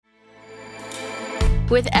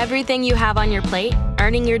With everything you have on your plate,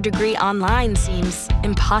 earning your degree online seems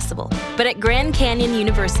impossible. But at Grand Canyon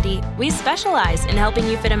University, we specialize in helping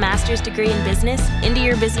you fit a master's degree in business into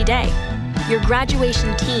your busy day. Your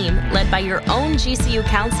graduation team, led by your own GCU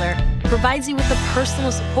counselor, provides you with the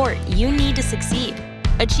personal support you need to succeed.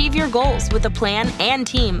 Achieve your goals with a plan and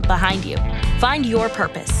team behind you. Find your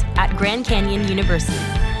purpose at Grand Canyon University.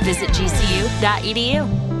 Visit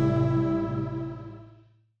gcu.edu.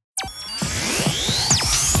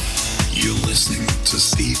 You're listening to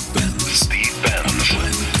Steve Benz. Steve Benz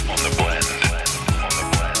on the blend.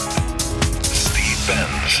 Steve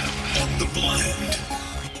Benz on the blend.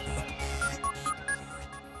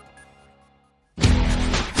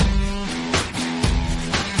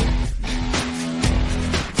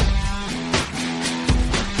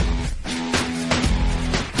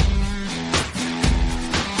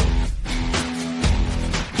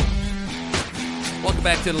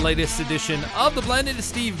 Back to the latest edition of The Blended to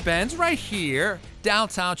Steve Benz right here,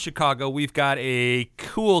 downtown Chicago. We've got a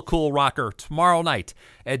cool rocker tomorrow night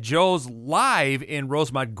at Joe's Live in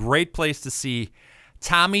Rosemont. Great place to see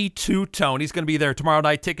Tommy Tutone. He's going to be there tomorrow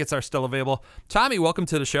night. Tickets are still available. Tommy, welcome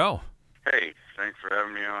to the show. Hey, thanks for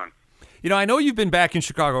having me on. You know, I know you've been back in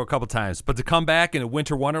Chicago a couple times, but to come back in a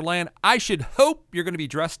winter wonderland, I should hope you're going to be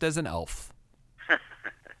dressed as an elf.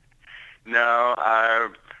 No,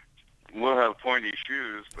 we'll have pointy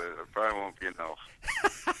shoes, but it probably won't be an elf.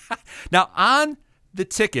 Now, on the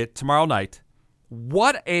ticket tomorrow night,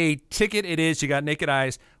 what a ticket it is. You got Naked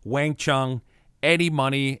Eyes, Wang Chung, Eddie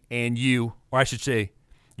Money, and you, or I should say,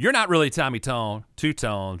 you're not really Tommy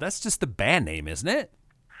Tutone. That's just the band name, isn't it?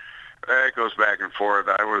 It goes back and forth.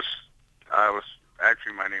 I was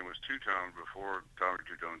actually, my name was Tutone before Tommy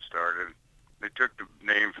Tutone started. They took the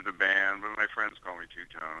name for the band, but my friends call me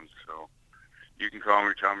Tutone, so you can call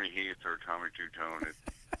me Tommy Heath or Tommy Tutone. It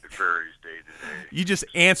varies day to day. You just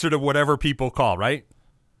answer to whatever people call, right?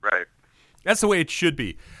 Right. That's the way it should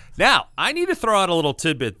be. Now, I need to throw out a little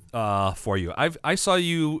tidbit for you. I saw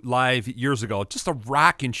you live years ago, just a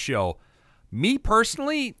rockin' show. Me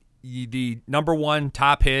personally, the number one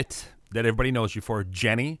top hit that everybody knows you for,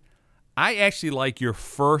 Jenny. I actually like your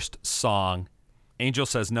first song, Angel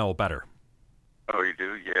Says No, better. Oh, you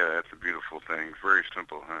do? Yeah, that's a beautiful thing. Very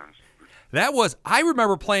simple, huh? I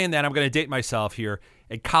remember playing that, I'm going to date myself here,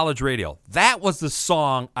 at college radio. That was the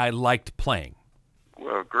song I liked playing.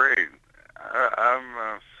 Well, great. I'm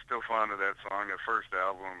still fond of that song. The first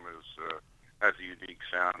album has a unique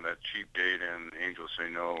sound. That Cheap Date and Angels Say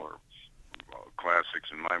No are classics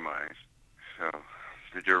in my mind. So,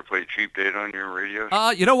 did you ever play Cheap Date on your radio?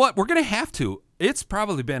 You know what? We're going to have to. It's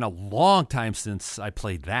probably been a long time since I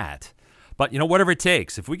played that. But, you know, whatever it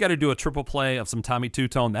takes. If we got to do a triple play of some Tommy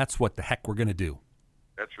Tutone, that's what the heck we're going to do.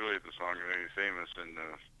 That's really the song that made it famous, and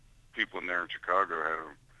people in there in Chicago had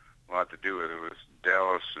a lot to do with it. It was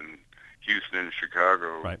Dallas and Houston and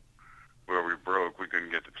Chicago, right, where we broke. We couldn't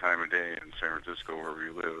get the time of day in San Francisco where we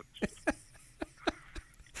lived.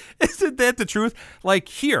 Isn't that the truth? Like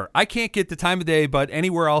here, I can't get the time of day, but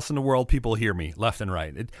anywhere else in the world, people hear me left and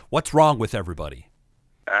right. What's wrong with everybody?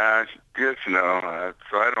 Good to know.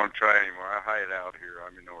 So I don't try anymore. I hide out here.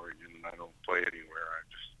 I'm in Oregon, and I don't play anywhere. I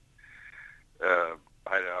just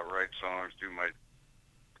hide out, write songs, do my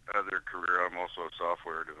other career. I'm also a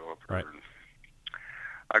software developer. Right. And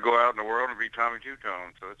I go out in the world and be Tommy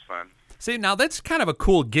Tutone, so it's fun. See, now that's kind of a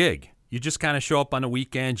cool gig. You just kind of show up on the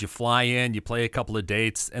weekends, you fly in, you play a couple of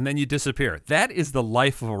dates, and then you disappear. That is the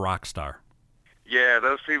life of a rock star. Yeah,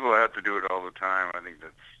 those people have to do it all the time. I think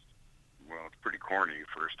that's, well, it's pretty corny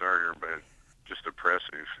for a starter, but just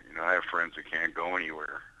oppressive. You know, I have friends that can't go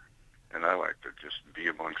anywhere, and I like to just be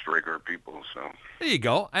amongst regular people. So there you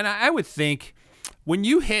go. And I would think when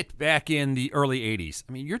you hit back in the early 80s,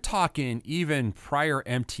 I mean, you're talking even prior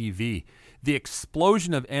MTV, the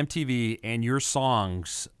explosion of MTV and your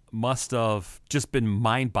songs must have just been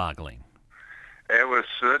mind-boggling. It was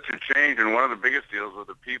such a change, and one of the biggest deals were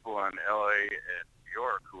the people on L.A. and New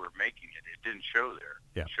York who were making it. It didn't show there.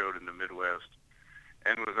 Yeah. It showed in the Midwest.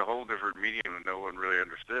 And it was a whole different medium that no one really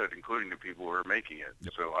understood, including the people who were making it.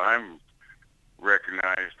 Yep. So I'm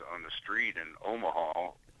recognized on the street in Omaha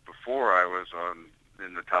before I was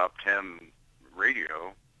in the top 10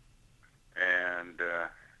 radio. And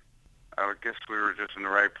I guess we were just in the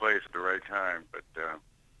right place at the right time. But it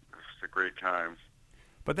was a great time.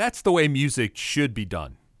 But that's the way music should be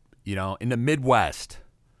done, you know, in the Midwest,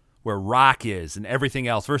 where rock is and everything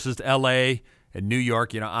else, versus L.A. and New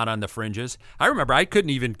York, you know, out on the fringes. I remember I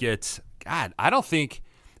couldn't even get, God, I don't think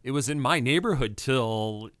it was in my neighborhood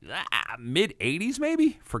till mid-'80s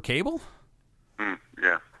maybe for cable.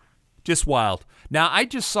 Yeah. Just wild. Now, I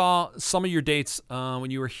just saw some of your dates when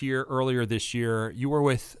you were here earlier this year. You were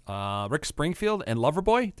with Rick Springfield and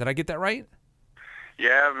Loverboy. Did I get that right?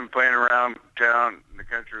 Yeah, I've been playing around town in the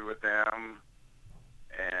country with them.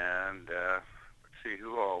 And let's see,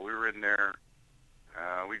 who all? We were in there.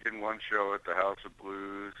 We did one show at the House of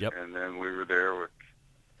Blues. Yep. And then we were there with,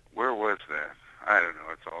 where was that? I don't know.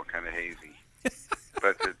 It's all kind of hazy.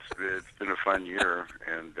 But it's been a fun year.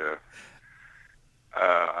 And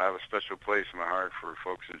I have a special place in my heart for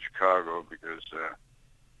folks in Chicago because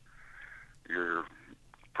you're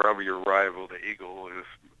probably your rival, the Eagle, is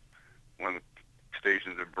one of the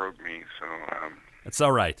stations that broke me. So That's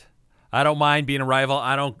all right. I don't mind being a rival.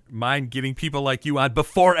 I don't mind getting people like you on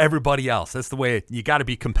before everybody else. That's the way you got to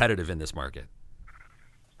be competitive in this market.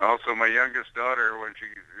 also, my youngest daughter, when she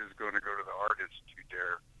is going to go to the Art Institute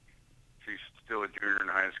there, she's still a junior in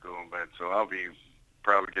high school, but so I'll be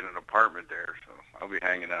probably getting an apartment there, so I'll be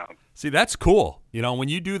hanging out. See, that's cool. You know, when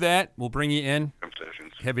you do that, we'll bring you in,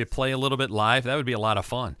 Sessions. have you play a little bit live. That would be a lot of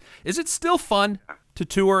fun. Is it still fun to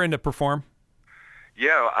tour and to perform?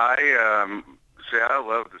 Yeah, I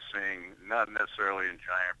love to sing, not necessarily in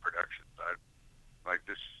giant productions. I like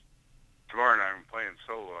this tomorrow night I'm playing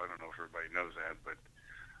solo. I don't know if everybody knows that, but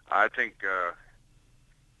I think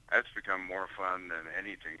that's become more fun than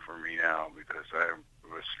anything for me now because I'm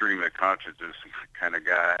a stream of consciousness kind of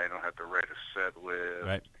guy. I don't have to write a set list.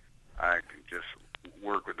 Right. I can just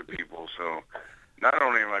work with the people. So not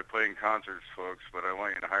only am I playing concerts, folks, but I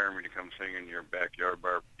want you to hire me to come sing in your backyard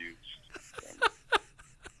barbecues.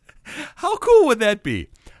 How cool would that be?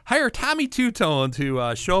 Hire Tommy Tutone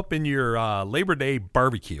to show up in your Labor Day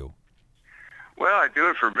barbecue. Well, I do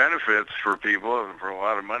it for benefits for people and for a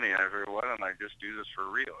lot of money. I figure, why don't I just do this for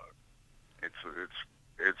real? It's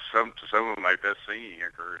some of my best singing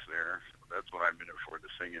occurs there. So that's what I'm in it for, the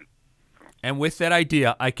singing. And with that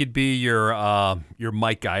idea, I could be your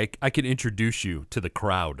mic guy. I could introduce you to the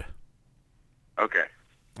crowd. Okay.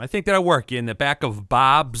 I think that'll work in the back of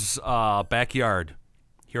Bob's backyard.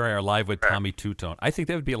 Here I are live with Tommy Tutone. I think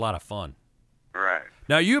that would be a lot of fun. Right.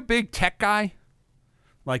 Now, are you a big tech guy?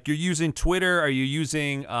 Like you're using Twitter? Are you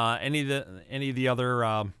using any of the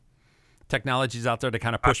other technologies out there to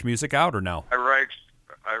kind of push music out, or no? I write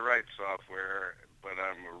software, but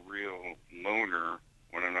I'm a real loner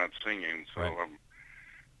when I'm not singing. So Right.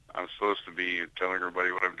 I'm supposed to be telling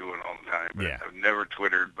everybody what I'm doing all the time. But Yeah. I've never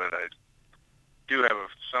Twittered, but I do have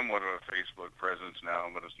somewhat of a Facebook presence now,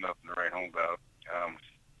 but it's nothing to write home about.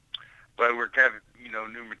 But we're kind of,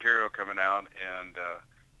 new material coming out, and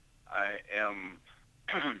I am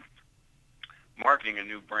marketing a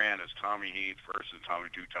new brand as Tommy Heath versus Tommy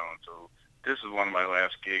Tutone. So this is one of my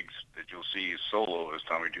last gigs that you'll see solo as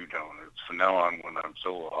Tommy Tutone. It's from now on when I'm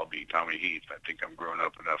solo, I'll be Tommy Heath. I think I'm grown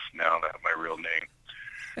up enough now to have my real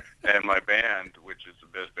name. And my band, which is the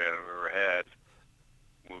best band I've ever had,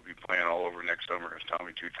 will be playing all over next summer as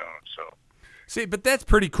Tommy Tutone. So. See, but that's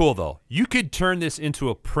pretty cool, though. You could turn this into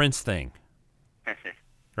a Prince thing,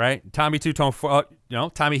 right? Tommy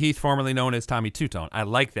Tutone, Tommy Heath, formerly known as Tommy Tutone. I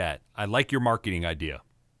like that. I like your marketing idea.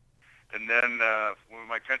 And then with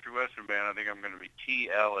my country western band, I think I'm going to be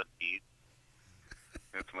T.L. at Heath.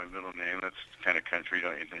 That's my middle name. That's kind of country,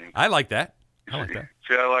 don't you think? I like that. I like that.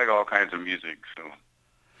 See, I like all kinds of music, so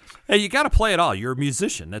Hey, you got to play it all. You're a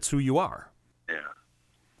musician. That's who you are. yeah.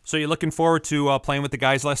 So you're looking forward to playing with the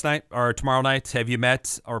guys last night or tomorrow night? Have you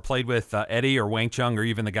met or played with Eddie or Wang Chung or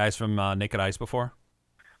even the guys from Naked Eyes before?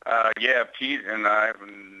 Yeah, Pete and I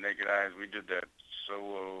from Naked Eyes, we did that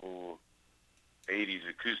solo 80s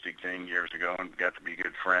acoustic thing years ago and got to be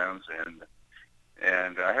good friends.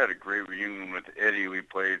 And I had a great reunion with Eddie. We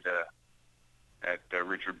played at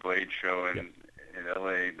Richard Blade's show in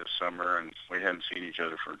L.A. this summer, and we hadn't seen each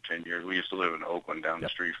other for 10 years. We used to live in Oakland down the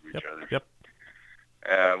street from each other. Yep.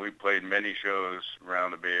 We played many shows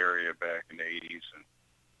around the Bay Area back in the 80s, and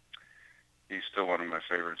he's still one of my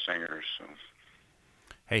favorite singers. So.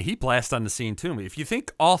 Hey, he blasted on the scene, too. If you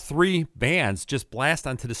think all three bands just blast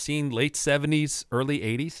onto the scene late 70s, early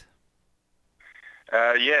 80s?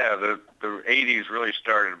 Yeah, the 80s really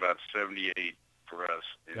started about 78 for us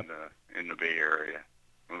in the Bay Area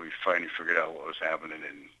when we finally figured out what was happening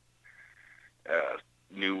and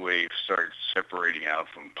new wave started separating out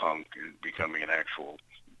from punk and becoming an actual,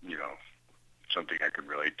 something I could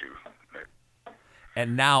relate to.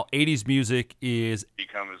 And now 80s music is...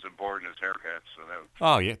 become as important as haircuts. So that.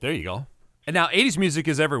 Oh, yeah, there you go. And now 80s music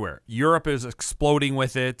is everywhere. Europe is exploding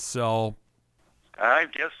with it, so... I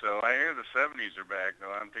guess so. I hear the 70s are back,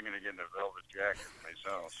 though. I'm thinking of getting a velvet jacket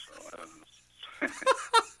myself. So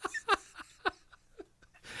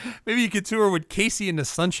Maybe you could tour with Casey and the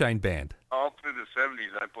Sunshine Band. all through the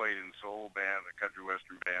 70s, I played in soul bands, and country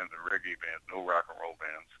western bands, and reggae bands, no rock and roll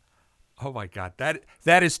bands. Oh my God,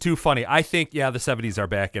 that is too funny. I think the 70s are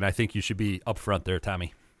back, and I think you should be up front there,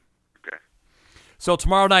 Tommy. Okay. So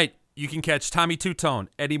tomorrow night you can catch Tommy Tutone,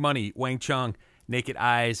 Eddie Money, Wang Chung, Naked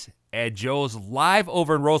Eyes at Joe's live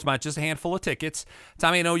over in Rosemont. Just a handful of tickets.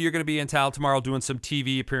 Tommy, I know you're going to be in town tomorrow doing some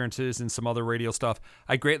TV appearances and some other radio stuff.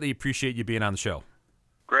 I greatly appreciate you being on the show.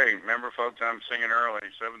 Great. Remember, folks, I'm singing early,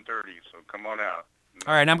 7:30, so come on out.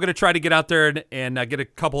 All right, I'm going to try to get out there and get a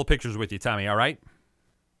couple of pictures with you, Tommy, all right?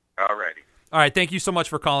 All righty. All right, thank you so much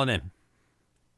for calling in.